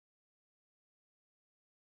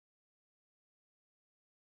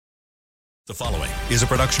The following is a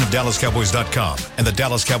production of DallasCowboys.com and the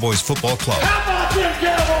Dallas Cowboys Football Club. How about them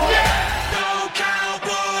Cowboys? Yeah! Go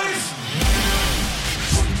Cowboys!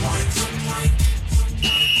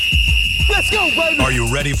 Let's go, baby! Are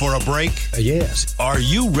you ready for a break? Yes. Are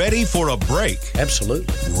you ready for a break?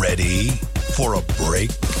 Absolutely. Ready for a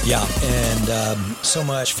break? Yeah, and so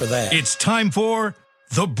much for that. It's time for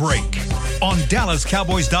The Break on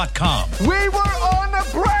DallasCowboys.com. We were on the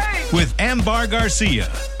break! With Ambar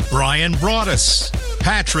Garcia, Brian Broaddus,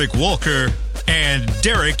 Patrick Walker, and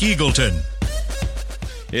Derek Eagleton.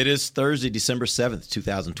 It is Thursday, December 7th,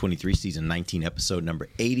 2023, season 19, episode number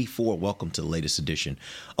 84. Welcome to the latest edition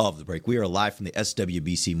of The Break. We are live from the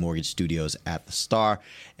SWBC Mortgage Studios at the Star,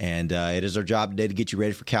 and it is our job today to get you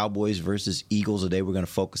ready for Cowboys versus Eagles. Today we're going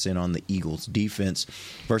to focus in on the Eagles defense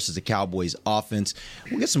versus the Cowboys offense.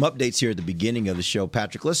 We'll get some updates here at the beginning of the show.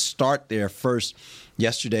 Patrick, let's start there first.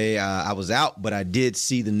 Yesterday, I was out, but I did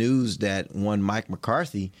see the news that one Mike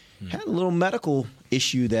McCarthy had a little medical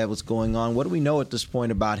issue that was going on. What do we know at this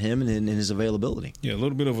point about him and his availability? Yeah, a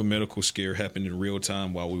little bit of a medical scare happened in real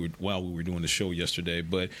time while we were doing the show yesterday.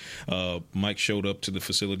 But Mike showed up to the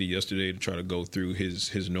facility yesterday to try to go through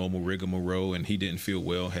his normal rigmarole, and he didn't feel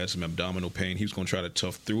well, had some abdominal pain. He was going to try to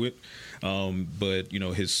tough through it. But, you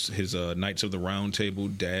know, his Knights of the Round Table,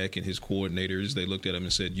 Dak, and his coordinators, they looked at him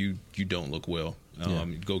and said, you don't look well.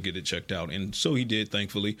 Go get it checked out. And so he did,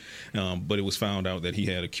 thankfully. But it was found out that he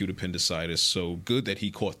had acute appendicitis. So good that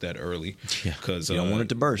he caught that early. Yeah, you don't want it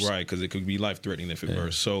to burst. Right, because it could be life-threatening if it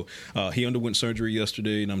burst. So he underwent surgery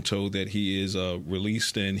yesterday, and I'm told that he is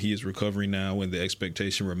released and he is recovering now, and the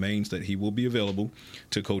expectation remains that he will be available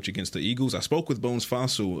to coach against the Eagles. I spoke with Bones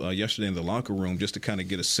Fossil yesterday in the locker room just to kind of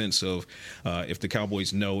get a sense of if the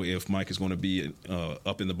Cowboys know if Mike is going to be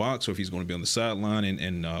up in the box or if he's going to be on the sideline,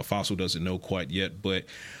 and Fossil doesn't know quite yet. But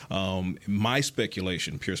my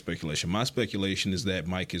speculation, pure speculation, my speculation is that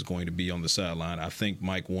Mike is going to be on the sideline. I think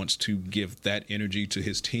Mike wants to give that energy to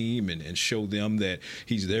his team and show them that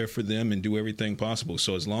he's there for them and do everything possible.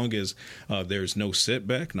 So as long as there's no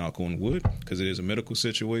setback, knock on wood, because it is a medical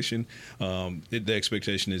situation, the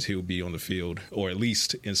expectation is he'll be on the field, or at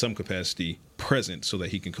least in some capacity present, so that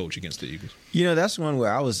he can coach against the Eagles. You know, that's one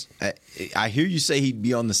where I hear you say he'd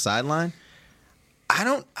be on the sideline. I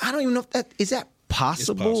don't even know if that is that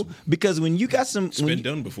possible, because when you got it's been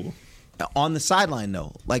done before on the sideline,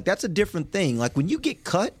 though, like that's a different thing. Like when you get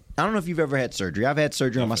cut, I don't know if you've ever had surgery. I've had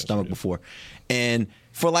surgery on my stomach before, and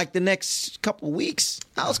for like the next couple of weeks,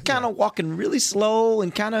 I was kind of walking really slow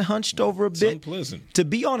and kind of hunched over a bit. Unpleasant To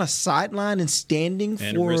be on a sideline and standing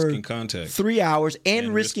and for risking contact 3 hours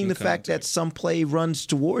and risking the fact that some play runs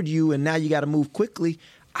toward you and now you got to move quickly.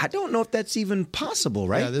 I don't know if that's even possible,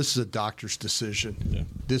 right? Yeah, this is a doctor's decision. Yeah.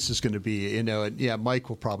 This is going to be, Mike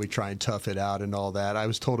will probably try and tough it out and all that. I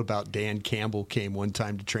was told about Dan Campbell came one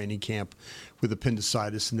time to training camp with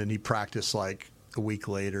appendicitis, and then he practiced like a week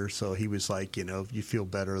later. So he was like, you feel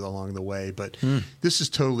better along the way. But this is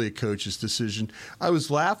totally a coach's decision. I was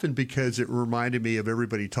laughing because it reminded me of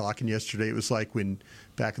everybody talking yesterday. It was like when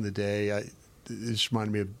back in the day, it just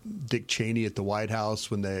reminded me of Dick Cheney at the White House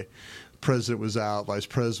when the president was out, vice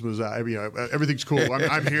president was out. Everything's cool.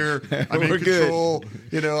 I'm here. I'm in control.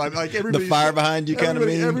 I'm like everybody. The fire behind you kind of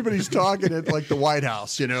mean. Everybody's talking at like the White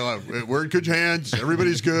House. We're in good hands.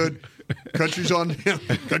 Everybody's good. Country's going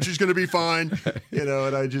to be fine.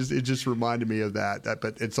 And it just reminded me of that.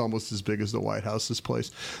 But it's almost as big as the White House, this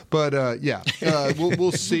place. But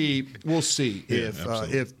we'll see. We'll see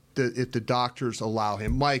if the doctors allow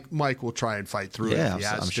him. Mike will try and fight through it if he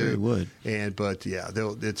has to. I'm sure he would. But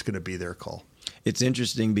it's going to be their call. It's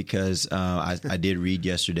interesting because I did read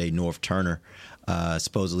yesterday Norv Turner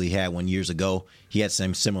supposedly had one years ago. He had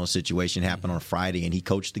some similar situation happen on Friday, and he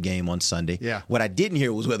coached the game on Sunday. Yeah. What I didn't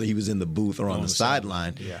hear was whether he was in the booth or on the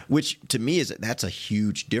sideline, which to me that's a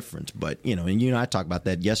huge difference. But I talked about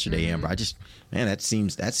that yesterday, Amber. That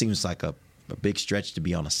seems like a big stretch to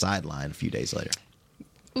be on a sideline a few days later.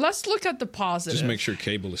 Let's look at the positive. Just make sure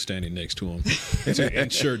Cable is standing next to him to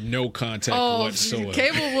ensure no contact whatsoever.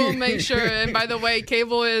 Cable will make sure. And by the way,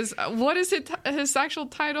 Cable is, what is his actual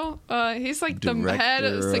title? He's like the head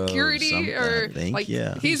of security, or like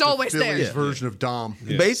he's always there. Philly's version of Dom.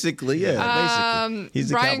 Yeah. Basically, yeah. He's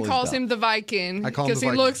Brian calls him the Viking because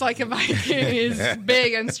he looks like a Viking. He's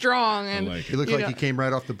big and strong, and he looks like he came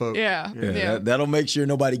right off the boat. Yeah. That'll make sure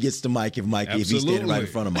nobody gets to Mike if he's standing right in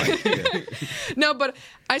front of Mike. Yeah. No, but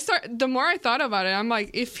the more I thought about it, I'm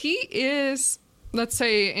like, if he is, let's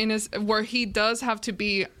say, where he does have to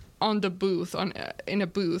be on the booth, in a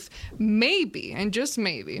booth, maybe, and just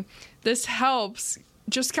maybe, this helps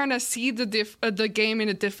just kind of see the game in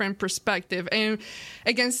a different perspective. And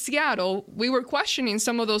against Seattle, we were questioning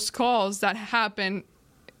some of those calls that happened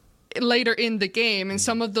later in the game and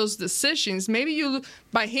some of those decisions. Maybe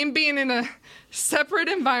by him being in a separate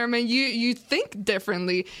environment, you think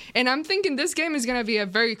differently. And I'm thinking this game is going to be a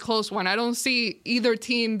very close one. I don't see either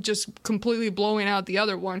team just completely blowing out the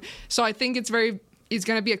other one. So I think it's going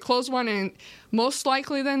to be a close one, and most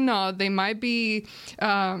likely than not, they might be.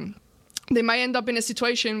 They might end up in a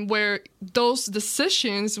situation where those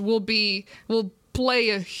decisions will play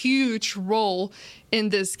a huge role in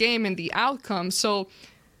this game and the outcome. So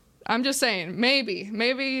I'm just saying, maybe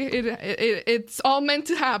it's all meant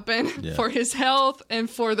to happen for his health and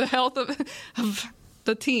for the health of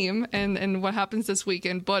the team and what happens this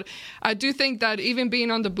weekend. But I do think that even being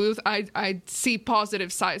on the booth, I see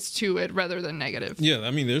positive sides to it rather than negative. Yeah, I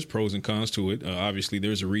mean, there's pros and cons to it. Obviously,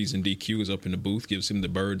 there's a reason DQ is up in the booth, gives him the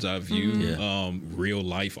bird's eye view, real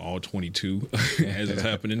life, all 22 as it's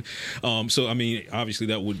happening. So, I mean, obviously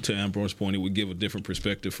that would, to Ambrose's point, it would give a different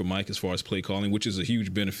perspective for Mike as far as play calling, which is a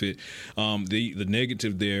huge benefit. The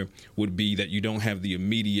negative there would be that you don't have the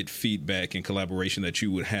immediate feedback and collaboration that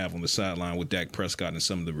you would have on the sideline with Dak Prescott and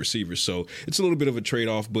some of the receivers. So it's a little bit of a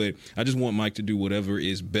trade-off, but I just want Mike to do whatever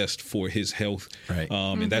is best for his health. Right.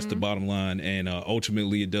 And that's the bottom line. And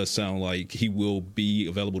ultimately, it does sound like he will be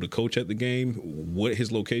available to coach at the game. What his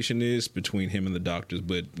location is between him and the doctors,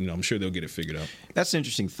 but I'm sure they'll get it figured out. That's an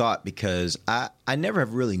interesting thought, because I never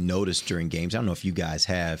have really noticed during games. I don't know if you guys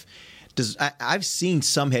have. I've seen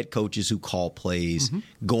some head coaches who call plays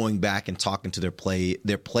going back and talking to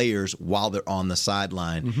their players while they're on the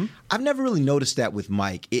sideline. I've never really noticed that with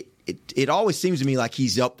Mike. It always seems to me like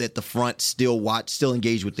he's up at the front, still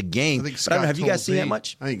engaged with the game. But I don't know, have you guys seen that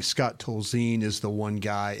much? I think Scott Tolzien is the one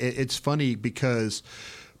guy. It's funny because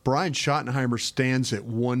Brian Schottenheimer stands at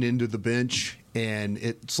one end of the bench, and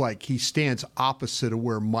it's like he stands opposite of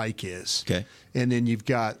where Mike is. Okay. And then you've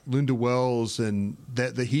got Linda Wells, and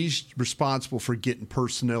that he's responsible for getting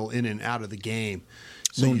personnel in and out of the game.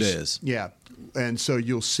 So Linda is. Yeah. And so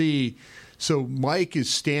you'll see. So Mike is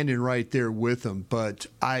standing right there with him, but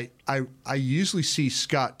I usually see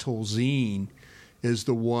Scott Tolzien is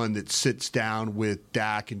the one that sits down with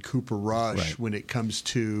Dak and Cooper Rush when it comes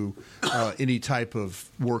to any type of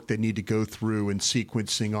work they need to go through and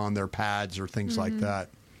sequencing on their pads or things like that.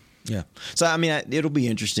 Yeah. So, I mean, it'll be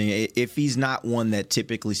interesting. If he's not one that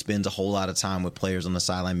typically spends a whole lot of time with players on the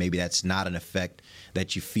sideline, maybe that's not an effect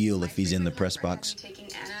that you feel if he's in the press box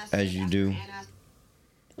as you do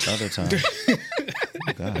other times.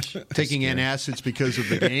 Oh, gosh. Taking antacids because of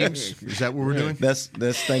the games? Is that what we're doing? That's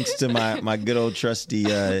thanks to my good old trusty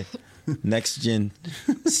Next Gen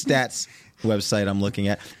Stats website I'm looking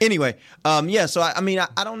at. Anyway, so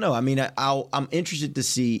I don't know. I mean, I'm interested to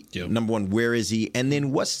see, number one, where is he? And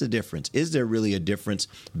then what's the difference? Is there really a difference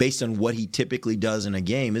based on what he typically does in a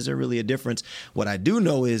game? Is there really a difference? What I do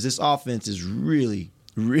know is this offense is really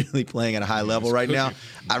playing at a high level right now.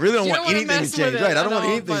 I really don't want anything to change. Right. I don't want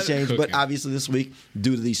anything to change. But obviously this week,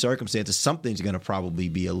 due to these circumstances, something's going to probably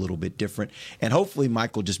be a little bit different. And hopefully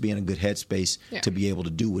Mike will just be in a good headspace to be able to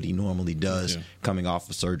do what he normally does coming off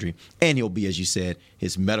of surgery. And he'll be, as you said,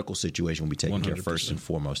 his medical situation will be taken 100%. Care first and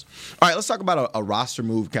foremost. All right, let's talk about a roster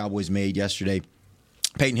move Cowboys made yesterday.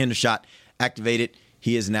 Peyton Hendershot activated.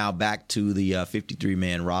 He is now back to the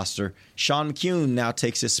 53-man roster. Sean McCune now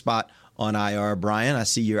takes his spot on IR. Brian, I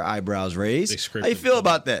see your eyebrows raised. How you feel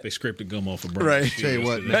about that? They scraped the gum off of Brian. Right. Tell you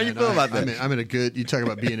what, man, how you feel about that? I'm in a good. You talk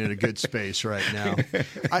about being in a good space right now.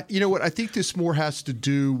 You know what? I think this more has to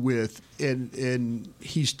do with, and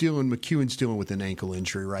McEwen's dealing with an ankle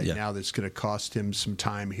injury right now that's going to cost him some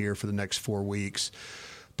time here for the next 4 weeks.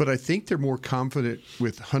 But I think they're more confident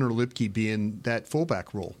with Hunter Lipke being that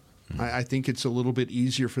fullback role. I think it's a little bit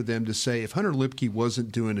easier for them to say if Hunter Lipke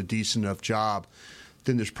wasn't doing a decent enough job,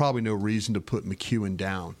 then there's probably no reason to put McEwen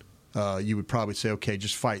down. You would probably say, okay,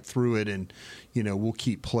 just fight through it, and we'll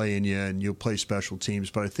keep playing you, and you'll play special teams.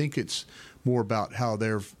 But I think it's more about how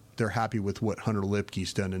they're happy with what Hunter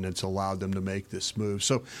Lipke's done, and it's allowed them to make this move.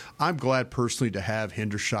 So I'm glad personally to have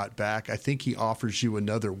Hendershot back. I think he offers you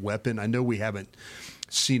another weapon. I know we haven't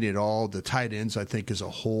seen it all. The tight ends, I think, as a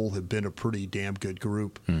whole, have been a pretty damn good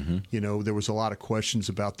group. There was a lot of questions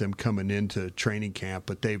about them coming into training camp,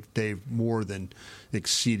 but they've more than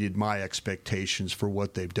exceeded my expectations for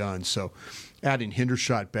what they've done. So adding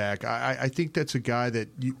Hendershot back, I think that's a guy that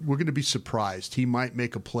we're going to be surprised. He might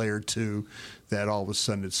make a play or two that all of a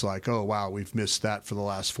sudden it's like, oh, wow, we've missed that for the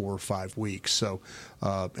last 4 or 5 weeks. So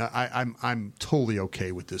I'm totally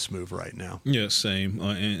okay with this move right now. Yeah, same.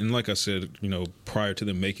 And like I said, prior to to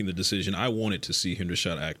them making the decision, I wanted to see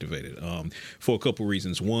Hendershot activated for a couple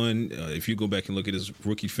reasons. One, if you go back and look at his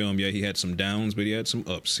rookie film, yeah, he had some downs, but he had some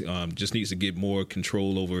ups. Just needs to get more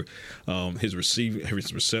control over his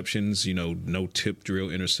receptions. No tip drill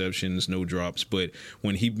interceptions, no drops. But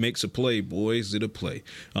when he makes a play, boy, is it a play.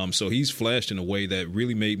 So he's flashed in a way that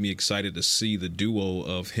really made me excited to see the duo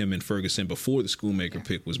of him and Ferguson before the Schoonmaker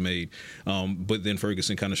pick was made. But then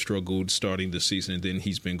Ferguson kind of struggled starting the season, and then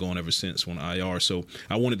he's been gone ever since on IR. So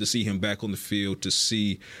I wanted to see him back on the field to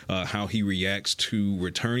see how he reacts to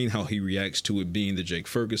returning, how he reacts to it being the Jake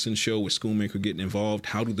Ferguson show with Schoonmaker getting involved.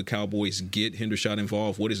 How do the Cowboys get Hendershot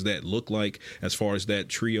involved? What does that look like as far as that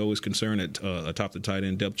trio is concerned atop the tight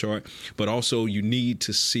end depth chart? But also you need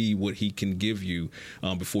to see what he can give you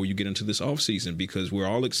before you get into this offseason, because we're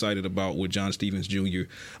all excited about what John Stevens Jr.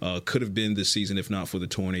 Could have been this season if not for the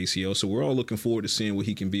torn ACL. So we're all looking forward to seeing what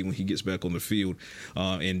he can be when he gets back on the field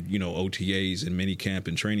in OTAs and mini camp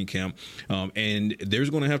and training camp. And there's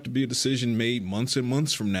going to have to be a decision made months and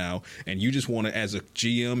months from now. And you just want to, as a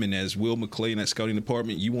GM and as Will McClay in that scouting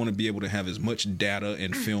department, you want to be able to have as much data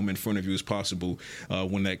and film in front of you as possible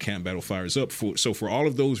when that camp battle fires up. So for all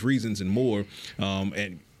of those reasons and more,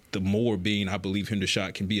 and the more being, I believe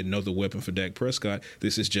Hendershot can be another weapon for Dak Prescott,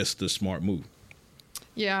 this is just the smart move.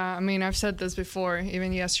 Yeah, I mean, I've said this before,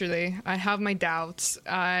 even yesterday. I have my doubts.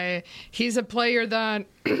 He's a player that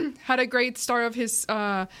had a great start of his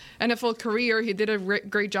NFL career. He did a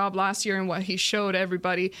great job last year in what he showed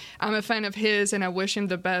everybody. I'm a fan of his, and I wish him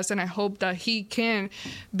the best, and I hope that he can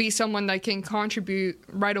be someone that can contribute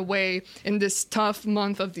right away in this tough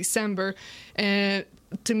month of December. And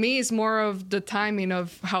to me, it's more of the timing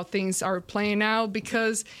of how things are playing out,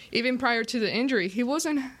 because even prior to the injury, he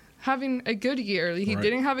wasn't having a good year. He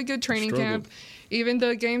didn't have a good training camp. Even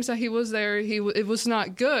the games that he was there, it was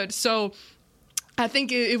not good. So I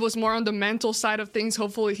think it was more on the mental side of things.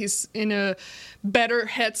 Hopefully he's in a better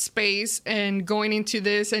headspace and going into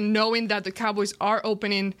this and knowing that the Cowboys are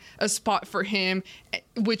opening a spot for him,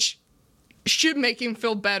 which should make him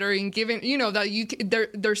feel better, and giving, that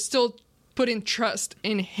they're still putting trust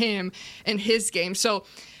in him and his game. So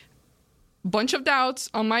bunch of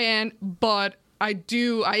doubts on my end, but I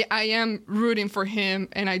am rooting for him,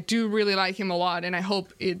 and I do really like him a lot, and I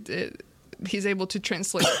hope he's able to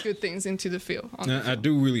translate good things into the field. I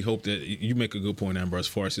do really hope that you make a good point, Amber, as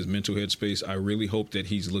far as his mental headspace. I really hope that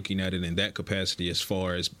he's looking at it in that capacity, as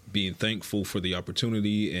far as being thankful for the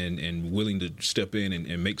opportunity and willing to step in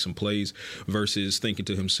and make some plays, versus thinking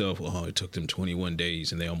to himself, oh, it took them 21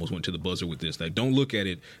 days and they almost went to the buzzer with this. Like, don't look at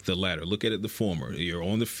it the latter. Look at it the former. You're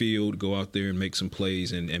on the field, go out there and make some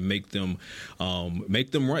plays and make them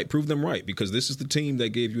right, prove them right, because this is the team that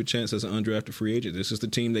gave you a chance as an undrafted free agent. This is the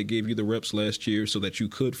team that gave you the reps last year so that you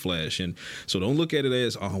could flash. And so don't look at it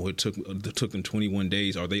as, oh, it took them 21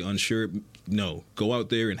 days. Are they unsure? No. Go out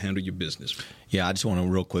there and handle your business. Yeah, I just want to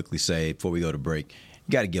real quickly say before we go to break,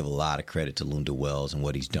 you got to give a lot of credit to Lunda Wells and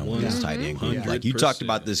what he's done with this tight end group. 100%. Like, you talked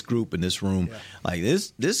about this group in this room. Yeah. Like,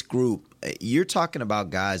 this group, you're talking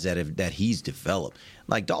about guys that he's developed.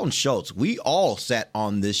 Like Dalton Schultz, we all sat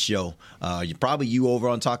on this show. You over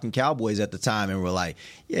on Talking Cowboys at the time, and we're like,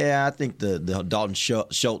 yeah, I think the Dalton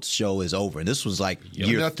Schultz show is over. And this was like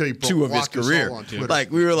year 2 of his career.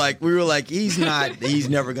 Like we were like he's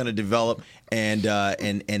never going to develop. And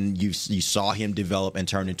you saw him develop and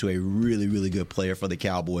turn into a really, really good player for the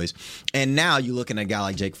Cowboys. And now you're looking at a guy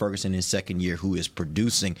like Jake Ferguson in his second year, who is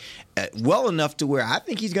producing well enough to where I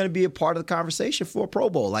think he's going to be a part of the conversation for a Pro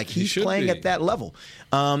Bowl. Like, he's playing at that level.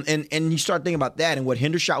 And you start thinking about that and what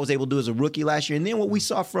Hendershot was able to do as a rookie last year, and then what we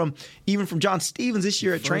saw from John Stevens this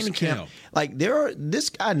year at training camp. Like, this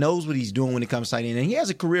guy knows what he's doing when it comes to tight end, and he has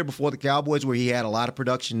a career before the Cowboys where he had a lot of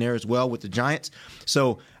production there as well with the Giants.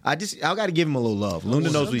 So I got to give him a little love.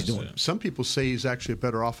 Lunda knows what he's doing. Some people say he's actually a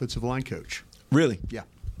better offensive line coach. Really? Yeah.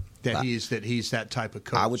 That he's that type of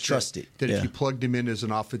coach. I would trust it. That if you plugged him in as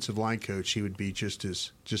an offensive line coach, he would be just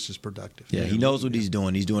as productive. Yeah, he knows what he's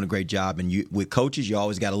doing. He's doing a great job. And with coaches, you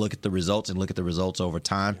always got to look at the results and look at the results over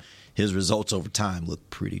time. His results over time look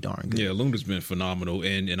pretty darn good. Yeah, Lunda's been phenomenal,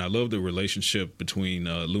 and I love the relationship between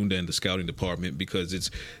Lunda and the scouting department, because it's,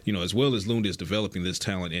 as well as Lunda is developing this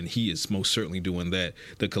talent, and he is most certainly doing that,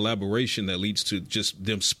 the collaboration that leads to just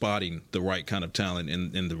them spotting the right kind of talent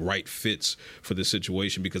and the right fits for this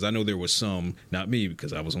situation. Because I know there were some, not me,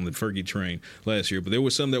 because I was on the Fergie train last year, but there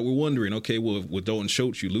were some that were wondering, okay, well, with Dalton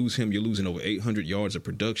Schultz, you lose him, you're losing over 800 yards of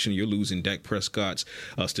production, you're losing Dak Prescott's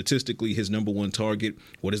statistically his number one target.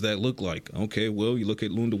 What does that look like? Okay, well, you look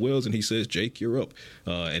at Lunda Wells and he says, Jake, you're up.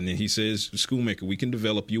 And then he says, Schoonmaker, we can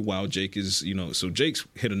develop you while Jake is, so Jake's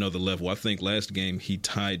hit another level. I think last game he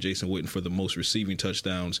tied Jason Witten for the most receiving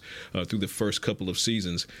touchdowns through the first couple of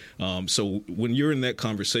seasons. So when you're in that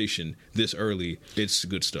conversation this early, it's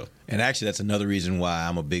good stuff. And actually, that's another reason why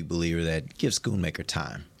I'm a big believer that give Schoonmaker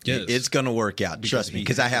time. Yes. It's going to work out. Trust me,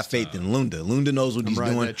 because I have faith in Lunda. Lunda knows what he's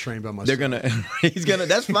doing. That train by myself. They're gonna. He's gonna.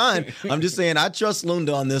 That's fine. I'm just saying. I trust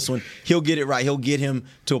Lunda on this one. He'll get it right. He'll get him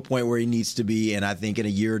to a point where he needs to be. And I think in a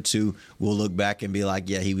year or two, we'll look back and be like,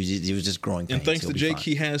 yeah, he was just growing pains. And thanks to Jake, fine.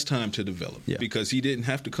 he has time to develop because he didn't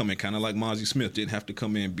have to come in, kind of like Mozzie Smith didn't have to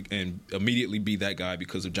come in and immediately be that guy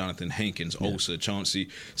because of Jonathan Hankins, Osa, Chauncey.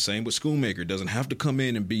 Same with Schoonmaker. Doesn't have to come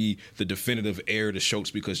in and be the definitive heir to Schultz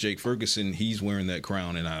because Jake Ferguson, he's wearing that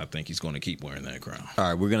crown, and I think he's going to keep wearing that crown. All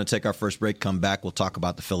right, we're going to take our first break, come back. We'll talk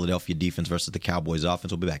about the Philadelphia defense versus the Cowboys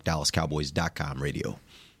offense. We'll be back. DallasCowboys.com radio.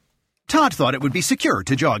 Todd thought it would be secure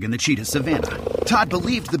to jog in the cheetah savanna. Todd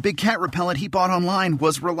believed the big cat repellent he bought online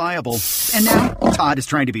was reliable. And now, Todd is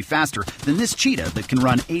trying to be faster than this cheetah that can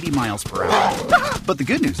run 80 miles per hour. But the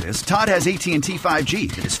good news is, Todd has AT&T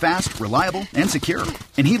 5G that is fast, reliable, and secure.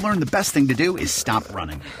 And he learned the best thing to do is stop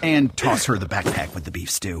running and toss her the backpack with the beef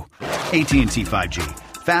stew. AT&T 5G.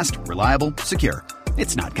 Fast, reliable, secure.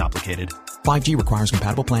 It's not complicated. 5G requires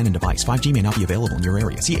compatible plan and device. 5G may not be available in your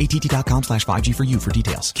area. See att.com/5G for you for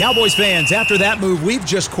details. Cowboys fans, after that move, we've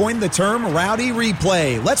just coined the term Rowdy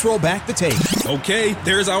Replay. Let's roll back the tape. Okay,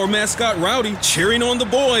 there's our mascot Rowdy cheering on the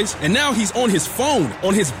boys. And now he's on his phone,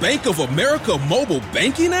 on his Bank of America mobile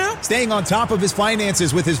banking app? Staying on top of his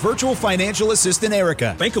finances with his virtual financial assistant,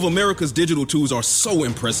 Erica. Bank of America's digital tools are so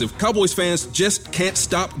impressive. Cowboys fans just can't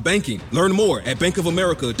stop banking. Learn more at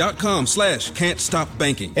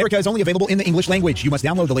bankofamerica.com/can't-stop-banking. Erica is only available in the English language. You must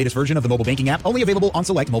download the latest version of the mobile banking app, only available on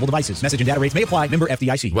select mobile devices. Message and data rates may apply. Member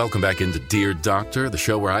FDIC. Welcome back into Dear Doctor, the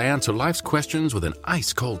show where I answer life's questions with an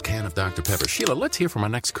ice-cold can of Dr. Pepper. Sheila, let's hear from our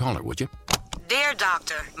next caller, would you? Dear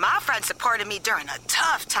Doctor, my friend supported me during a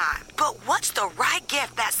tough time. But what's the right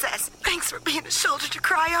gift that says, thanks for being a shoulder to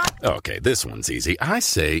cry on? Okay, this one's easy. I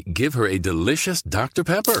say give her a delicious Dr.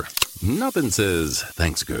 Pepper. Nothing says,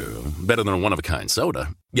 thanks, girl, better than a one-of-a-kind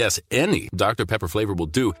soda. Yes, any Dr. Pepper flavor will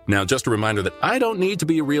do. Now, just a reminder that I don't need to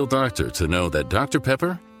be a real doctor to know that Dr.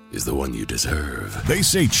 Pepper is the one you deserve. They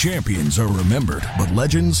say champions are remembered, but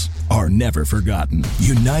legends are never forgotten.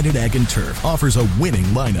 United Ag & Turf offers a winning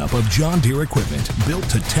lineup of John Deere equipment built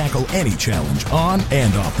to tackle any challenge on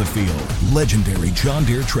and off the field. Legendary John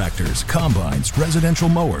Deere tractors, combines, residential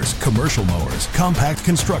mowers, commercial mowers, compact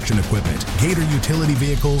construction equipment, Gator utility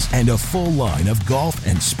vehicles, and a full line of golf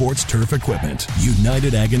and sports turf equipment.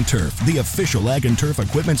 United Ag & Turf, the official Ag & Turf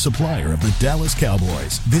equipment supplier of the Dallas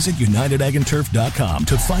Cowboys. Visit UnitedAgAndTurf.com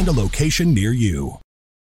to find a location near you.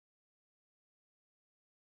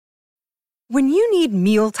 When you need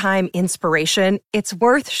mealtime inspiration, it's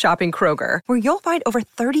worth shopping Kroger, where you'll find over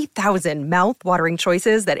 30,000 mouth-watering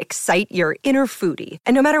choices that excite your inner foodie.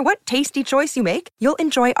 And no matter what tasty choice you make, you'll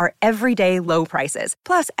enjoy our everyday low prices,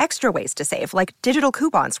 plus extra ways to save, like digital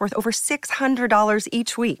coupons worth over $600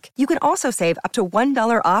 each week. You can also save up to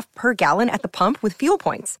 $1 off per gallon at the pump with fuel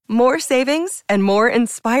points. More savings and more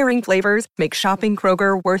inspiring flavors make shopping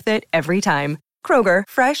Kroger worth it every time. Kroger,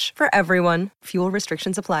 fresh for everyone. Fuel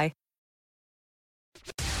restrictions apply.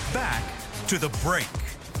 Back to the break.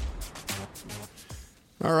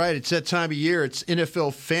 All right, it's that time of year. It's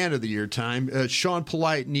NFL Fan of the Year time. Sean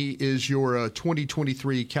Polite is your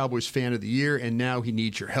 2023 Cowboys Fan of the Year, and now he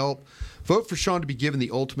needs your help. Vote for Sean to be given the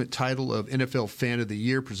ultimate title of NFL Fan of the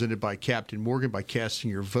Year, presented by Captain Morgan, by casting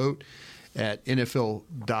your vote at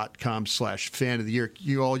NFL.com/fan of the year.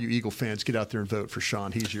 All you Eagle fans, get out there and vote for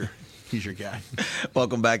Sean. He's your guy.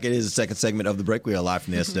 Welcome back. It is the second segment of the break. We are live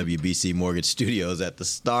from the SWBC Mortgage Studios at the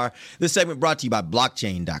Star. This segment brought to you by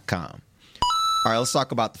blockchain.com. All right, let's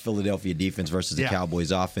talk about the Philadelphia defense versus the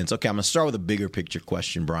Cowboys offense. Okay, I'm going to start with a bigger picture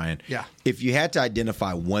question, Brian. Yeah. If you had to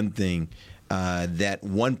identify one thing,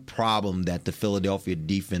 one problem that the Philadelphia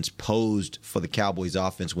defense posed for the Cowboys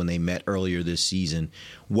offense when they met earlier this season,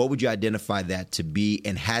 what would you identify that to be,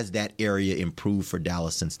 and has that area improved for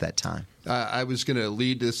Dallas since that time? I was going to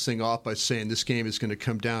lead this thing off by saying this game is going to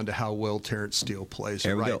come down to how well Terrence Steele plays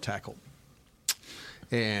at right tackle.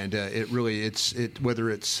 And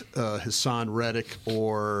whether it's Hassan Reddick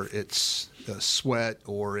or it's Sweat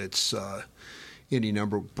or it's any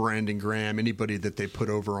number of Brandon Graham, anybody that they put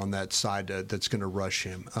over on that side that's going to rush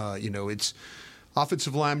him. It's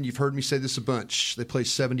offensive linemen. You've heard me say this a bunch. They play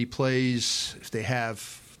 70 plays. If they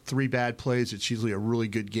have 3 bad plays, it's usually a really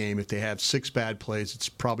good game. If they have 6 bad plays, it's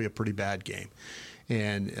probably a pretty bad game.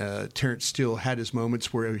 And Terrence Steele had his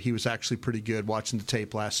moments where he was actually pretty good. Watching the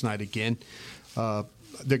tape last night again,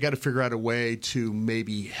 they've got to figure out a way to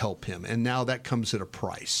maybe help him. And now that comes at a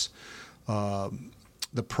price.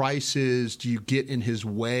 The price is, do you get in his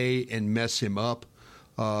way and mess him up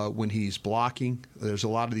when he's blocking? There's a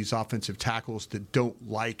lot of these offensive tackles that don't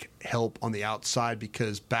like help on the outside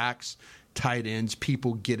because backs, tight ends,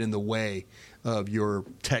 people get in the way of your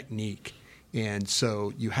technique. And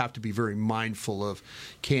so you have to be very mindful of,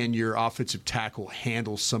 can your offensive tackle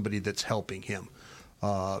handle somebody that's helping him?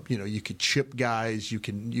 You could chip guys. You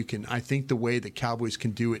can. I think the way the Cowboys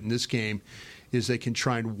can do it in this game is they can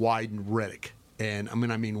try and widen Reddick. And I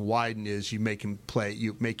mean widen is you make him play.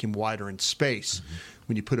 You make him wider in space. Mm-hmm.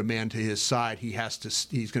 When you put a man to his side, he's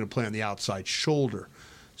going to play on the outside shoulder.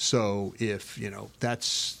 So if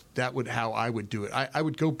that would how I would do it. I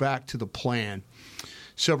would go back to the plan.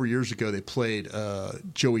 Several years ago, they played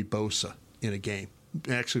Joey Bosa in a game.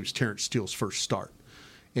 Actually, it was Terrence Steele's first start,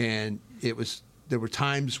 and there were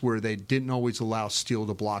times where they didn't always allow Steele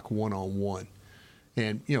to block one-on-one.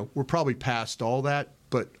 And, we're probably past all that,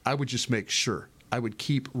 but I would just make sure. I would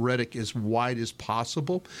keep Reddick as wide as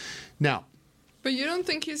possible. Now, but you don't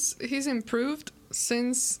think he's improved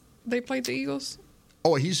since they played the Eagles?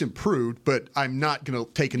 Oh, he's improved, but I'm not going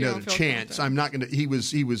to take another chance. I'm not going to. He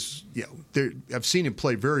was. I've seen him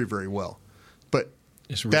play very, very well, but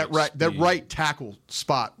that right tackle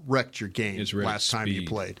spot wrecked your game last time you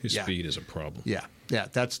played. His speed is a problem. Yeah,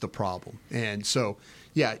 that's the problem. And so,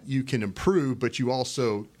 you can improve, but you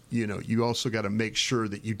also got to make sure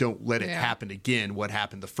that you don't let it happen again. What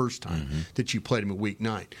happened the first time that you played him in Week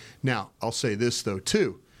 9? Now, I'll say this though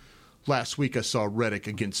too. Last week I saw Reddick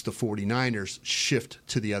against the 49ers shift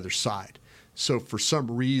to the other side. So for some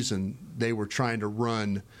reason they were trying to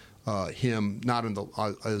run him not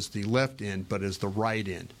as the left end but as the right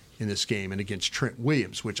end in this game and against Trent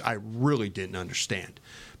Williams, which I really didn't understand.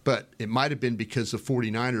 But it might have been because the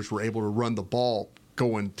 49ers were able to run the ball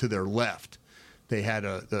going to their left. They had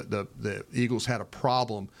the Eagles had a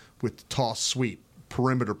problem with the toss sweep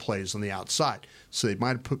perimeter plays on the outside. So they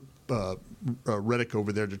might have put Reddick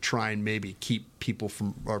over there to try and maybe keep people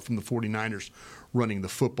from the 49ers running the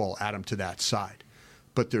football at him to that side.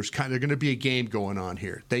 But there's going to be a game going on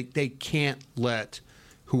here. They can't let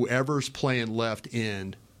whoever's playing left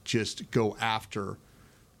end just go after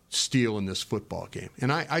Steele in this football game.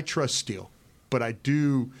 And I trust Steele, but I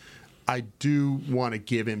do want to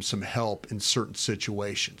give him some help in certain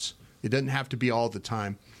situations. It doesn't have to be all the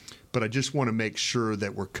time, but I just want to make sure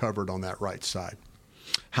that we're covered on that right side.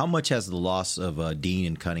 How much has the loss of Dean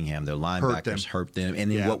and Cunningham, their linebackers, hurt them?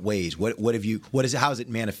 And in what ways? How has it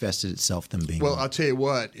manifested itself, them being? Well, I'll tell you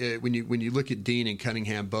what. When you look at Dean and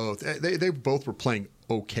Cunningham, both they both were playing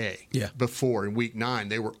okay. Yeah. Before in Week 9,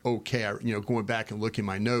 they were okay. Going back and looking at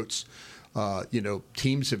my notes,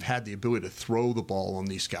 teams have had the ability to throw the ball on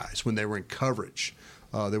these guys when they were in coverage.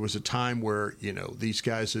 There was a time where these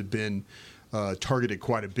guys had been targeted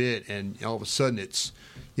quite a bit, and all of a sudden it's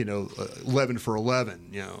 11 for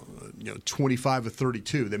 11, 25 of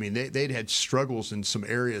 32. I mean, they'd had struggles in some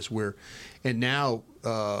areas where, and now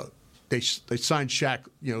they signed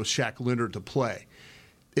Shaq Leonard to play.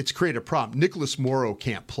 It's created a problem. Nicholas Morrow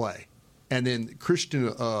can't play, and then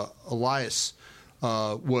Christian Elias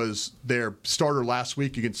was their starter last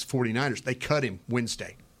week against the 49ers. They cut him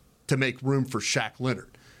Wednesday to make room for Shaq Leonard.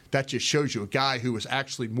 That just shows you a guy who was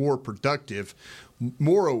actually more productive.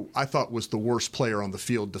 Morrow, I thought, was the worst player on the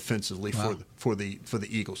field defensively for the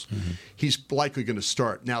Eagles. Mm-hmm. He's likely going to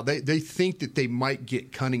start. Now they think that they might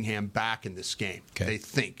get Cunningham back in this game. Okay. They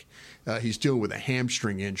think he's dealing with a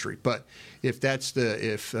hamstring injury. But if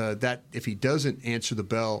he doesn't answer the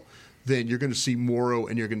bell, then you're going to see Morrow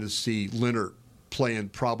and you're going to see Leonard playing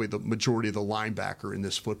probably the majority of the linebacker in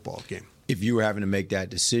this football game. If you were having to make that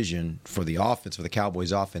decision for the offense, for the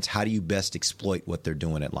Cowboys offense, how do you best exploit what they're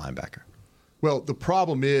doing at linebacker? Well, the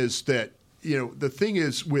problem is that, the thing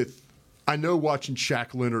is I know watching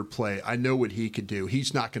Shaq Leonard play, I know what he could do.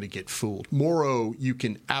 He's not going to get fooled. Morrow, you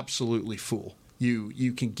can absolutely fool.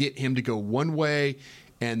 You can get him to go one way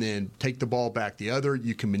and then take the ball back the other.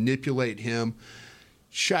 You can manipulate him.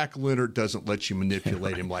 Shaq Leonard doesn't let you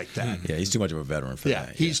manipulate him like that. Yeah, he's too much of a veteran for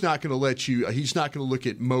that. He's not going to let you. He's not going to look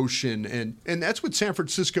at motion, and that's what San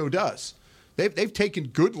Francisco does. They've taken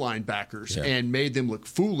good linebackers and made them look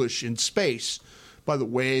foolish in space. By the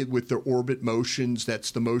way, with their orbit motions,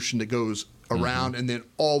 that's the motion that goes around and then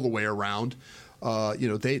all the way around.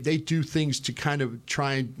 They do things to kind of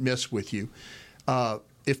try and mess with you.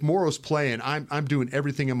 If Morrow's playing, I'm doing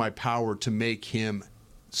everything in my power to make him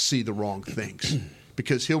see the wrong things.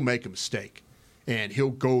 Because he'll make a mistake. and he'll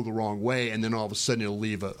go the wrong way, and then all of a sudden he'll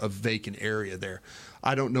leave a vacant area there.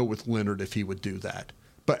 I don't know with Leonard if he would do that,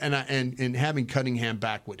 but and having Cunningham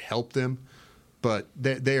back would help them, but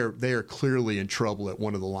they are clearly in trouble at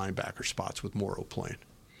one of the linebacker spots with Morrow playing.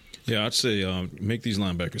 Yeah, I'd say make these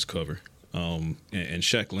linebackers cover, and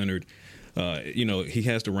Shaq Leonard. He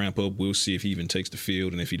has to ramp up. We'll see if he even takes the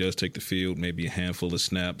field, and if he does take the field, maybe a handful of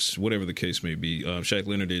snaps, whatever the case may be. Shaq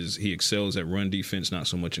Leonard he excels at run defense, not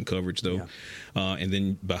so much in coverage though. Yeah. And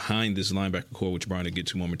then behind this linebacker core, which Brian will get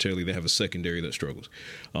to momentarily, they have a secondary that struggles.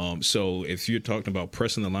 So if you're talking about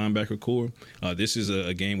pressing the linebacker core, this is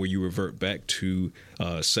a game where you revert back to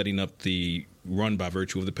setting up the run by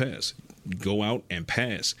virtue of the pass. Go out and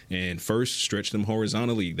pass, and first stretch them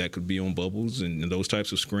horizontally. That could be on bubbles and those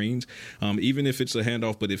types of screens. Even if it's a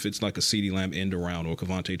handoff, but if it's like a CeeDee Lamb end around or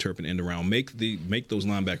Kevontae Turpin end around, make those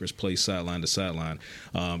linebackers play sideline to sideline,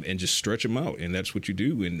 and just stretch them out. And that's what you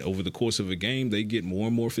do. And over the course of a game, they get more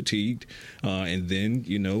and more fatigued, and then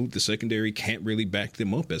the secondary can't really back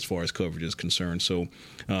them up as far as coverage is concerned. So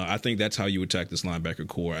I think that's how you attack this linebacker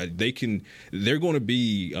core. They're going to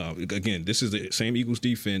be again. This is the same Eagles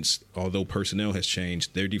defense. Although personnel has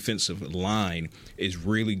changed, their defensive line is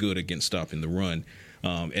really good against stopping the run.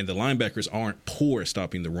 And the linebackers aren't poor at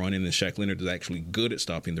stopping the run, and then Shaq Leonard is actually good at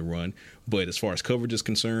stopping the run. But as far as coverage is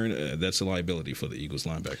concerned, that's a liability for the Eagles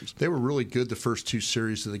linebackers. They were really good the first two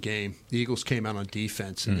series of the game. The Eagles came out on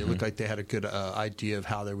defense, and they looked like they had a good idea of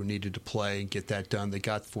how they were needed to play and get that done. They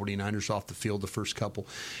got the 49ers off the field the first couple.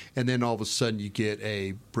 And then all of a sudden you get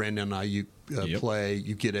a Brandon Ayuk play,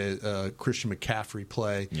 you get a Christian McCaffrey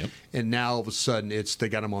play, and now all of a sudden they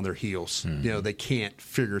got them on their heels. They can't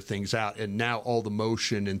figure things out, and now all the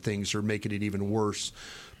motion and things are making it even worse.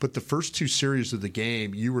 But the first two series of the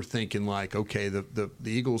game, you were thinking like, okay, the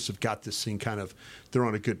Eagles have got this thing they're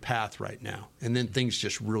on a good path right now. And then things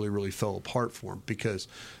just really, really fell apart for them because,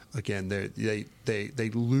 again, they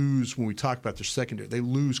lose, when we talk about their secondary, they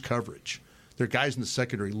lose coverage. Their guys in the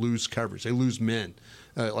secondary lose coverage. They lose men.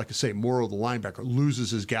 Like I say, Morrow, the linebacker, loses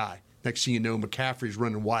his guy. Next thing you know, McCaffrey's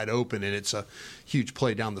running wide open, and it's a huge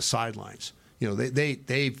play down the sidelines.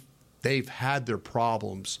 They've had their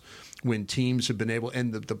problems when teams have been able,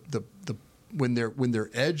 and when their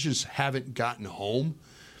edges haven't gotten home,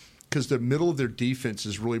 because the middle of their defense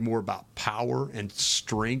is really more about power and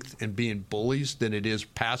strength and being bullies than it is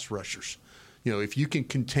pass rushers. If you can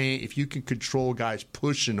control guys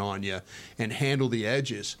pushing on you and handle the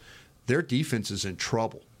edges, their defense is in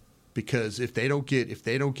trouble, because if they don't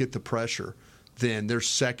get the pressure, then their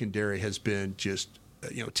secondary has been just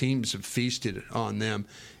teams have feasted on them,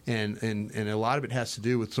 and a lot of it has to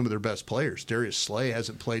do with some of their best players. Darius Slay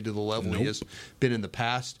hasn't played to the level he has been in the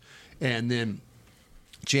past, and then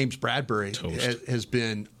James Bradbury has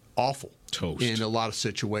been awful in a lot of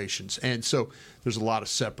situations, and so there's a lot of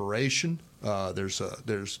separation.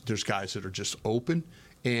 There's guys that are just open,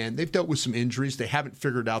 and they've dealt with some injuries. They haven't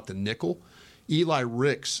figured out the nickel. Eli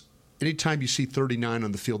Ricks, anytime you see 39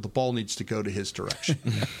 on the field, the ball needs to go to his direction.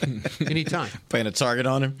 Anytime. Playing a target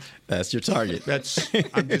on him, that's your target.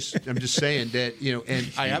 I'm just saying that,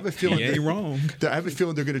 and I have a feeling I have a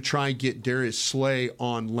feeling they're going to try and get Darius Slay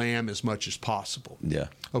on Lamb as much as possible. Yeah.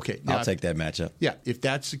 Okay. I'll take that matchup. Yeah, if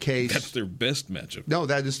that's the case. That's their best matchup. No,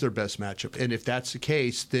 that is their best matchup. And if that's the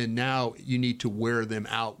case, then now you need to wear them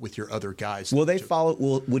out with your other guys. Would he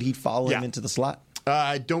follow him into the slot?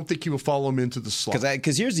 I don't think he will follow him into the slot.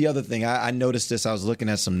 Because here's the other thing. I noticed this. I was looking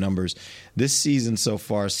at some numbers. This season so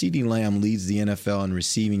far, CeeDee Lamb leads the NFL in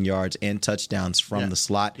receiving yards and touchdowns from the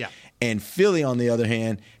slot. Yeah. And Philly, on the other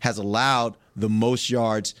hand, has allowed the most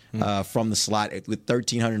yards from the slot with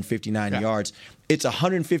 1,359 yards. It's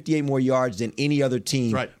 158 more yards than any other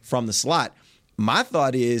team from the slot. My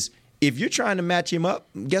thought is, if you're trying to match him up,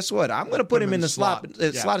 guess what? I'm going to put him in the slot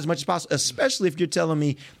as much as possible, especially if you're telling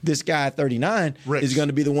me this guy at 39 is going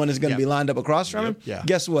to be the one that's going to be lined up across from him. Yeah.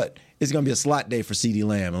 Guess what? It's going to be a slot day for CeeDee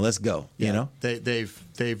Lamb, and let's go. You know,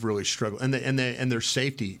 they've really struggled, and their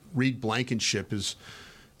safety, Reed Blankenship,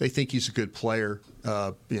 they think he's a good player.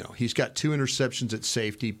 He's got 2 interceptions at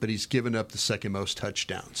safety, but he's given up the second most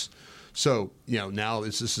touchdowns. So now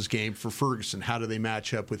this is game for Ferguson. How do they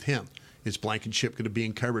match up with him? Is Blankenship going to be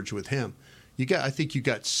in coverage with him? I think you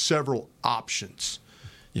got several options.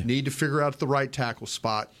 You need to figure out the right tackle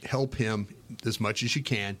spot, help him as much as you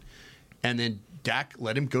can, and then Dak,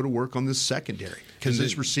 let him go to work on this secondary, because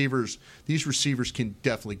these receivers can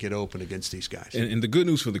definitely get open against these guys. And the good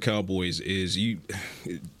news for the Cowboys is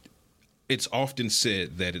it's often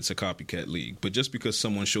said that it's a copycat league, but just because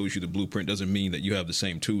someone shows you the blueprint doesn't mean that you have the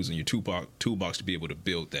same tools in your toolbox to be able to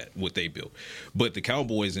build what they built. But the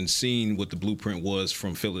Cowboys, and seeing what the blueprint was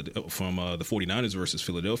from the 49ers versus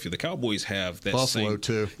Philadelphia, the Cowboys have that Buffalo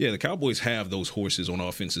too. Yeah, the Cowboys have those horses on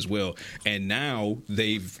offense as well, and now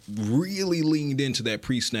they've really leaned into that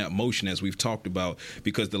pre-snap motion, as we've talked about,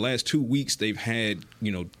 because the last 2 weeks they've had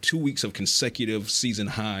 2 weeks of consecutive season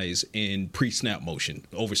highs in pre-snap motion,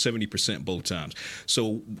 over 70% both times.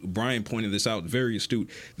 So Brian pointed this out, very astute.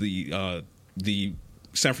 The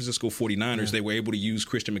San Francisco 49ers, they were able to use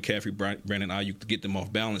Christian McCaffrey, Brandon Ayuk to get them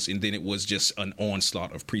off balance, and then it was just an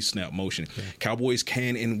onslaught of pre-snap motion. Yeah. Cowboys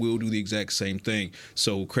can and will do the exact same thing.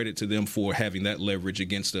 So credit to them for having that leverage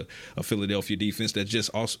against a Philadelphia defense that just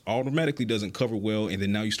automatically doesn't cover well, and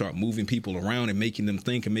then now you start moving people around and making them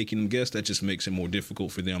think and making them guess. That just makes it more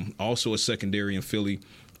difficult for them. Also a secondary in Philly,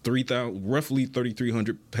 roughly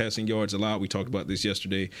 3,300 passing yards allowed. We talked about this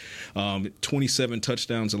yesterday. 27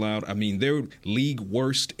 touchdowns allowed. I mean, they're league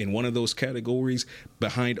worst in one of those categories,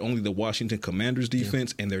 behind only the Washington Commanders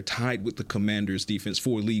defense, and they're tied with the Commanders defense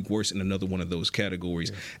for league worst in another one of those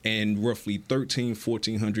categories. And roughly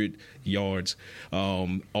 1,400 yards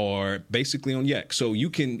are basically on yak. So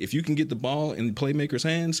if you can get the ball in the playmakers'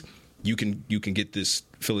 hands, you can get this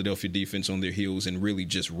Philadelphia defense on their heels and really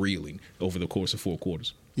just reeling over the course of 4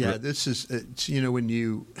 quarters. Yeah, this is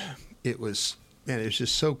it was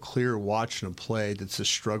just so clear watching them play. That's the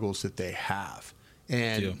struggles that they have,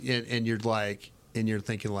 and you're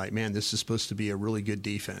thinking like, man, this is supposed to be a really good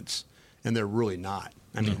defense, and they're really not.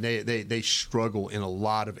 I mean, they struggle in a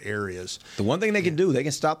lot of areas. The one thing they can do, they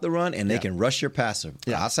can stop the run and they can rush your passer.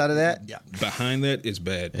 Yeah. Outside of that, behind that is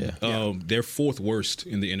bad. Yeah. They're 4th worst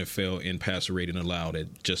in the NFL in passer rating allowed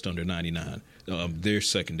at just under 99. Their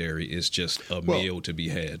secondary is just a meal to be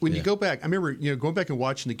had. When you go back, I remember going back and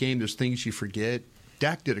watching the game. There's things you forget.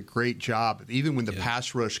 Dak did a great job of, even when the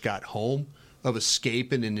pass rush got home, of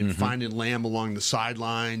escaping and then finding Lamb along the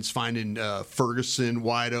sidelines, finding Ferguson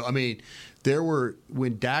wide open. I mean,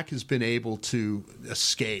 when Dak has been able to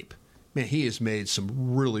escape, man, he has made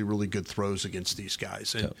some really, really good throws against these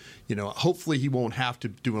guys. And, hopefully he won't have to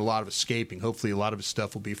do a lot of escaping. Hopefully a lot of his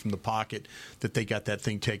stuff will be from the pocket, that they got that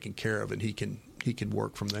thing taken care of, and he can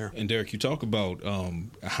work from there. And Derek, you talk about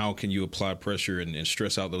how can you apply pressure and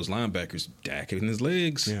stress out those linebackers. Dak in his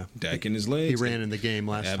legs. Yeah. Dak in his legs. He ran in the game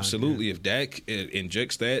last time. Absolutely. If Dak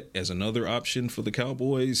injects that as another option for the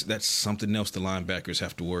Cowboys, that's something else the linebackers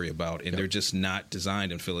have to worry about. And they're just not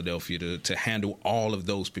designed in Philadelphia to handle all of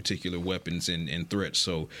those particular weapons and threats.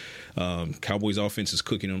 So Cowboys offense is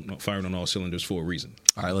firing on all cylinders for a reason.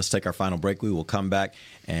 All right, let's take our final break. We will come back.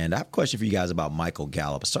 And I have a question for you guys about Michael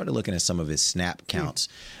Gallup. I started looking at some of his snap counts.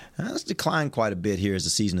 It's declined quite a bit here as the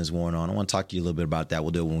season is worn on. I want to talk to you a little bit about that.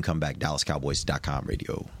 We'll do it when we come back. DallasCowboys.com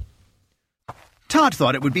radio. Todd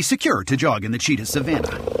thought it would be secure to jog in the cheetah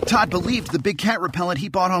savanna. Todd believed the big cat repellent he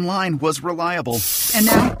bought online was reliable. And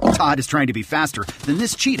now, Todd is trying to be faster than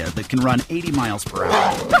this cheetah that can run 80 miles per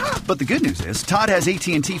hour. But the good news is, Todd has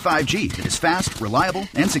AT&T 5G that is fast, reliable,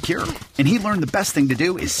 and secure. And he learned the best thing to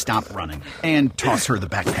do is stop running and toss her the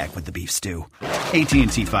backpack with the beef stew.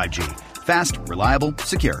 AT&T 5G. Fast, reliable,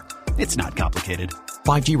 secure. It's not complicated.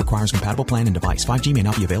 5G requires compatible plan and device. 5G may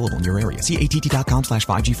not be available in your area. See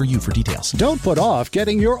att.com/5G for you for details. Don't put off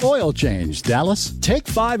getting your oil changed, Dallas. Take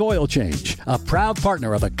 5 Oil Change, a proud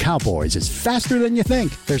partner of the Cowboys, is faster than you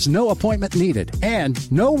think. There's no appointment needed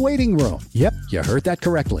and no waiting room. Yep, you heard that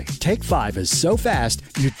correctly. Take 5 is so fast,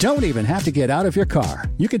 you don't even have to get out of your car.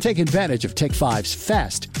 You can take advantage of Take 5's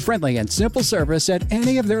fast, friendly, and simple service at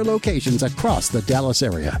any of their locations across the Dallas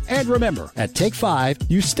area. And remember, at Take 5,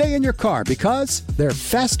 you stay in your car because they're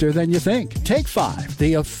faster than you think. Take 5,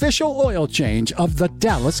 the official oil change of the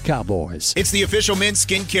Dallas Cowboys. It's the official men's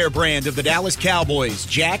skincare brand of the Dallas Cowboys,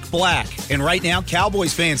 Jack Black. And right now,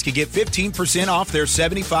 Cowboys fans can get 15% off their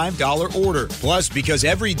 $75 order. Plus, because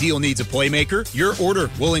every deal needs a playmaker, your order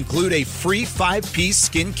will include a free 5-piece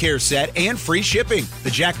skincare set and free shipping.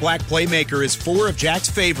 The Jack Black Playmaker is 4 of Jack's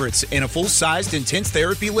favorites and a full-sized intense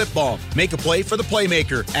therapy lip balm. Make a play for the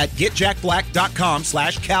Playmaker at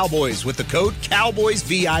getjackblack.com/Cowboys with the code CowboysVIP.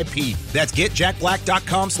 That's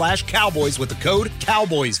getjackblack.com/Cowboys with the code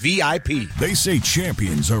CowboysVIP. They say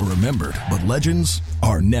champions are remembered, but legends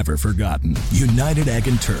are never forgotten. United Ag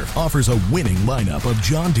and Turf offers a winning lineup of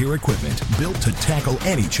John Deere equipment built to tackle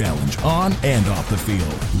any challenge on and off the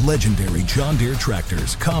field. Legendary John Deere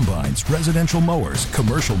tractors, combines, residential mowers,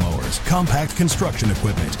 commercial mowers, compact construction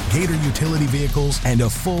equipment, equipment, Gator utility vehicles, and a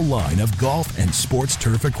full line of golf and sports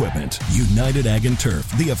turf equipment. United Ag and Turf,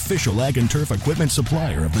 the official Ag and Turf equipment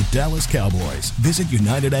supplier of the Dallas Cowboys. Visit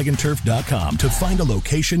UnitedAgAndTurf.com to find a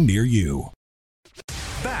location near you.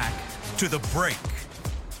 Back to the break.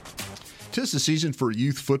 'Tis the season for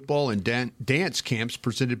youth football and dance camps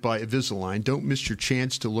presented by Invisalign. Don't miss your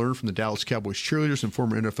chance to learn from the Dallas Cowboys cheerleaders and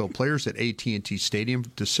former NFL players at AT&T Stadium,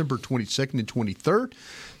 December 22nd and 23rd.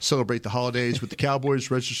 Celebrate the holidays with the Cowboys.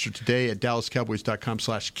 Register today at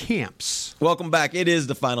dallascowboys.com/camps. Welcome back. It is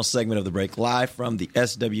the final segment of the break, live from the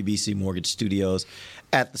SWBC Mortgage Studios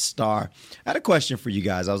at the Star. I had a question for you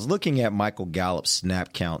guys. I was looking at Michael Gallup's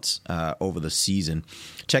snap counts over the season.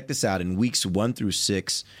 Check this out. In weeks 1 through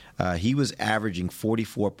 6, he was averaging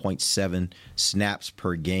 44.7 snaps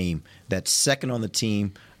per game. That's second on the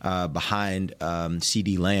team behind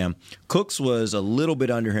CeeDee Lamb. Cooks was a little bit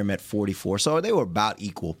under him at 44, so they were about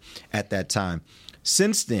equal at that time.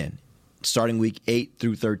 Since then, starting week 8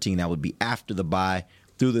 through 13, that would be after the bye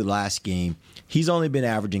through the last game, he's only been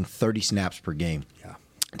averaging 30 snaps per game.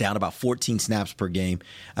 Down about 14 snaps per game.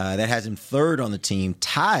 That has him third on the team,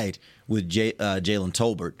 tied with Jalen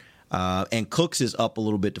Tolbert. And Cooks is up a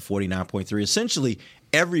little bit to 49.3. Essentially,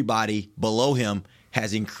 everybody below him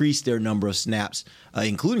has increased their number of snaps,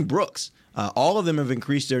 including Brooks. All of them have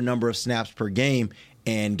increased their number of snaps per game,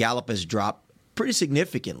 and Gallup has dropped pretty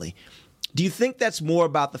significantly. Do you think that's more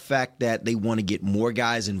about the fact that they want to get more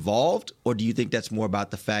guys involved, or do you think that's more about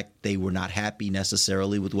the fact they were not happy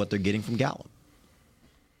necessarily with what they're getting from Gallup?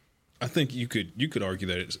 I think you could argue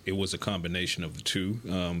that it was a combination of the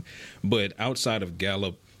two. But outside of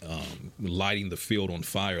Gallup lighting the field on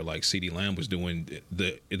fire like CeeDee Lamb was doing,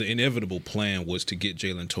 the inevitable plan was to get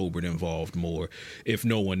Jalen Tolbert involved more, if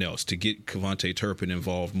no one else, to get Kevontae Turpin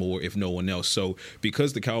involved more, if no one else. So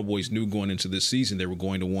because the Cowboys knew going into this season they were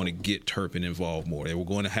going to want to get Turpin involved more, they were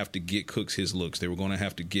going to have to get Cooks his looks, they were going to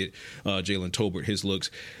have to get Jalen Tolbert his looks,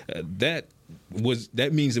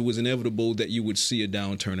 that means it was inevitable that you would see a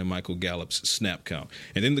downturn in Michael Gallup's snap count.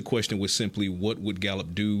 And then the question was simply, what would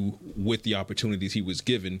Gallup do with the opportunities he was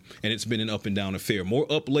given? And it's been an up and down affair, more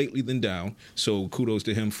up lately than down. So kudos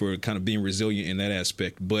to him for kind of being resilient in that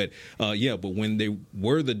aspect. But but when they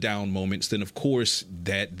were the down moments, then of course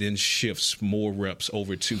that then shifts more reps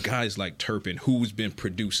over to guys like Turpin, who's been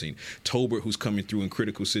producing, Tolbert, who's coming through in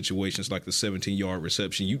critical situations like the 17-yard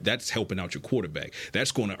reception. That's helping out your quarterback.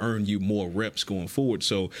 That's going to earn you more reps going forward.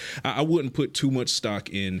 So I wouldn't put too much stock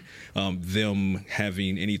in them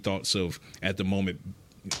having any thoughts of, at the moment,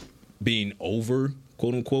 being over,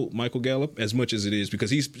 quote unquote, Michael Gallup, as much as it is, because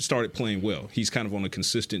he's started playing well. He's kind of on a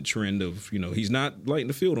consistent trend of, he's not lighting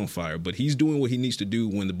the field on fire, but he's doing what he needs to do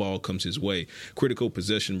when the ball comes his way, critical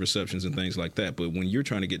possession receptions and things like that. But when you're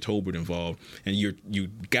trying to get Tolbert involved and you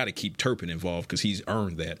got to keep Turpin involved because he's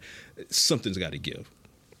earned that, something's got to give.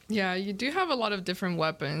 Yeah, you do have a lot of different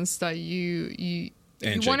weapons that you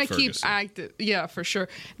want to keep active. Yeah, for sure.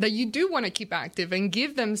 That you do want to keep active and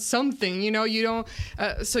give them something. You don't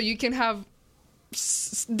so you can have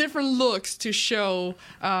different looks to show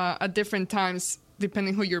at different times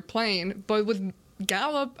depending who you're playing. But with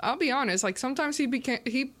Gallup, I'll be honest, like sometimes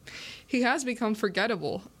he has become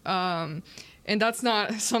forgettable. And that's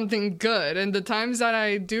not something good. And the times that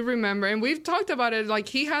I do remember, and we've talked about it, like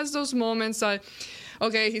he has those moments that,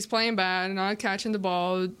 okay, he's playing bad, not catching the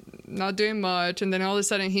ball, not doing much, and then all of a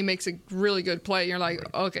sudden he makes a really good play. You're like,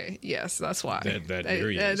 okay, yes, that's why. There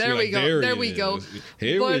we go. There we go.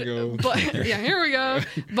 Here we go. But yeah, here we go.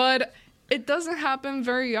 But it doesn't happen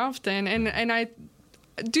very often, and I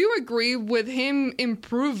do agree with him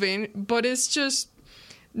improving, but it's just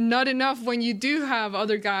not enough when you do have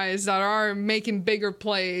other guys that are making bigger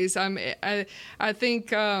plays. I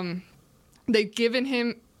think they've given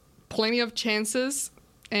him plenty of chances,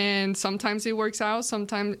 and sometimes it works out,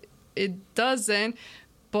 sometimes it doesn't.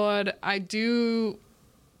 But I do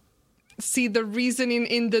see the reasoning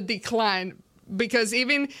in the decline, because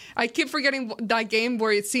even I keep forgetting that game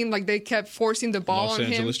where it seemed like they kept forcing the ball on him.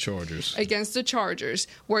 Los Angeles Chargers. Against the Chargers,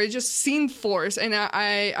 where it just seemed forced. And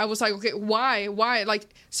I was like, okay, why? Like,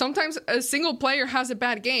 sometimes a single player has a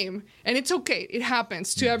bad game, and it's okay. It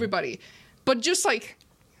happens to everybody. But just like,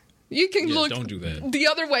 you can look don't do that. The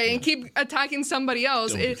other way and keep attacking somebody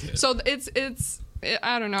else. So it's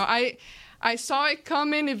I don't know. I saw it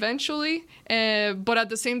coming eventually, but at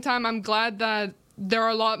the same time, I'm glad that there are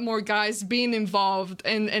a lot more guys being involved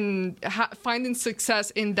and finding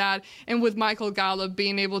success in that, and with Michael Gallup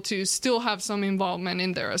being able to still have some involvement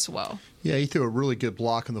in there as well. Yeah, he threw a really good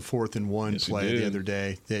block on the 4th and 1 play the other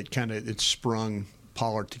day that it sprung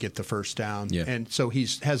Pollard to get the first down. Yeah. And so he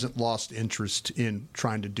hasn't lost interest in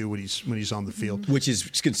trying to do when he's on the field. Which is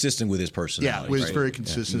consistent with his personality. Yeah, it was right? very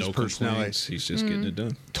consistent with his personality. Complaints. He's just getting it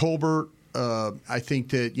done. Tolbert, I think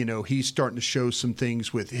that, he's starting to show some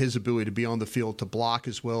things with his ability to be on the field, to block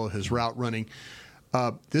as well, his route running.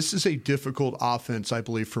 This is a difficult offense, I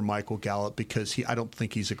believe, for Michael Gallup because I don't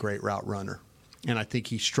think he's a great route runner. And I think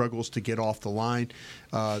he struggles to get off the line.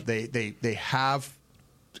 They have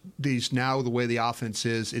these now, the way the offense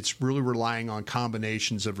is, it's really relying on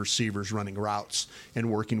combinations of receivers running routes and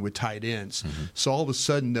working with tight ends. Mm-hmm. So all of a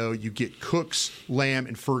sudden, though, you get Cooks, Lamb,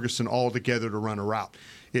 and Ferguson all together to run a route.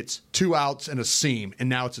 It's 2 outs and a seam, and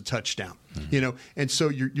now it's a touchdown. Mm-hmm. And so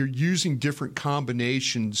you're using different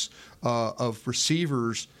combinations of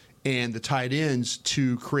receivers and the tight ends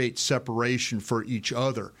to create separation for each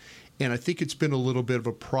other. And I think it's been a little bit of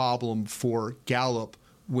a problem for Gallup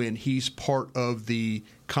when he's part of the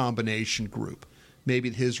combination group. Maybe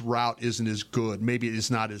his route isn't as good. Maybe it's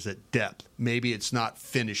not as at depth. Maybe it's not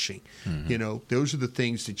finishing. Mm-hmm. Those are the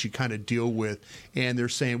things that you kind of deal with. And they're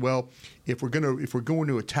saying, well, if we're going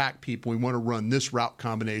to attack people, we want to run this route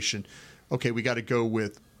combination. Okay, we got to go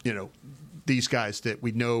with these guys that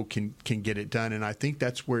we know can get it done. And I think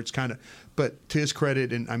that's where it's kind of. But to his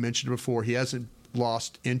credit, and I mentioned it before, he hasn't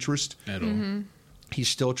lost interest at all. Mm-hmm. He's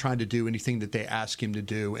still trying to do anything that they ask him to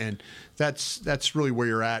do, and that's really where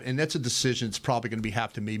you're at. And that's a decision that's probably going to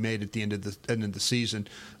have to be made at the end of the season,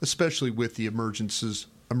 especially with the emergence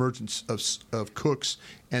of Cooks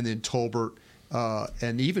and then Tolbert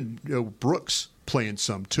and even Brooks playing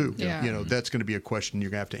some too. Yeah. That's going to be a question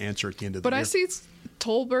you're going to have to answer at the end of the year. But I see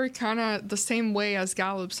Tolbert kind of the same way as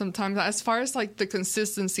Gallup sometimes, as far as like the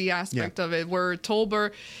consistency aspect of it, where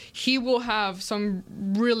Tolbert, he will have some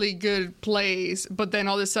really good plays, but then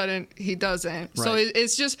all of a sudden he doesn't. Right. So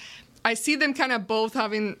it's just, I see them kind of both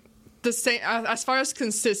having the same as far as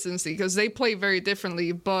consistency, because they play very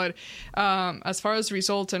differently. But as far as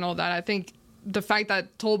results and all that, I think the fact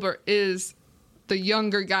that Tolbert is the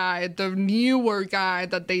younger guy, the newer guy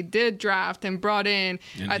that they did draft and brought in,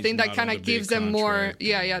 and I think that kind of gives them more.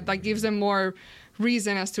 That gives them more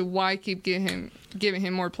reason as to why keep giving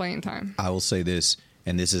him more playing time. I will say this,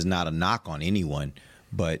 and this is not a knock on anyone,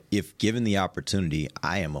 but if given the opportunity,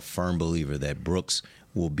 I am a firm believer that Brooks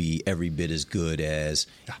will be every bit as good as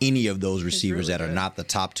any of those receivers that are not the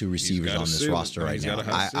top 2 receivers on this roster right now.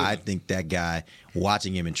 I think that guy,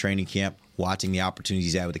 watching him in training camp, watching the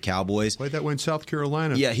opportunities he's had with the Cowboys. Played that way in South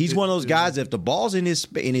Carolina. Yeah, he's one of those guys that if the ball's in his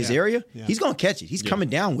area, he's going to catch it. He's coming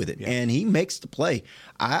down with it, and he makes the play.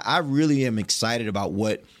 I really am excited about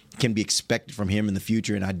what can be expected from him in the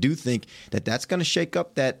future, and I do think that that's going to shake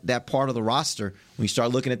up that part of the roster. When you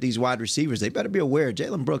start looking at these wide receivers, they better be aware.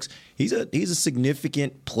 Jalen Brooks, he's a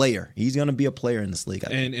significant player. He's going to be a player in this league.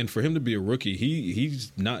 And for him to be a rookie,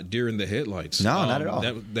 he's not deer in the headlights. No, not at all.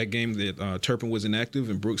 That game that Turpin was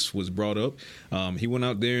inactive and Brooks was brought up, he went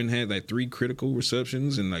out there and had like 3 critical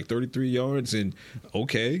receptions and like 33 yards, and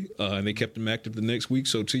and they kept him active the next week.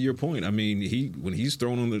 So to your point, I mean, when he's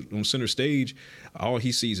thrown on center stage, all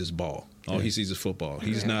he sees is ball. All he sees is football.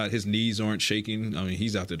 He's not. His knees aren't shaking. I mean,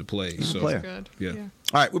 he's out there to play. He's a player. Good. Yeah. All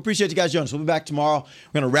right. We appreciate you guys joining us. We'll be back tomorrow.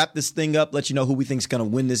 We're going to wrap this thing up. Let you know who we think is going to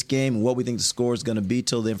win this game and what we think the score is going to be.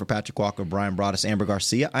 Till then, for Patrick Walker, Brian Broaddus, Amber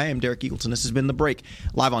Garcia, I am Derek Eagleton. This has been The Break,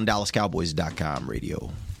 live on DallasCowboys.com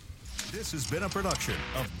radio. This has been a production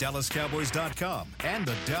of DallasCowboys.com and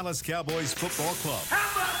the Dallas Cowboys Football Club.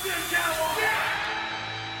 How about this, Cowboys? Yeah!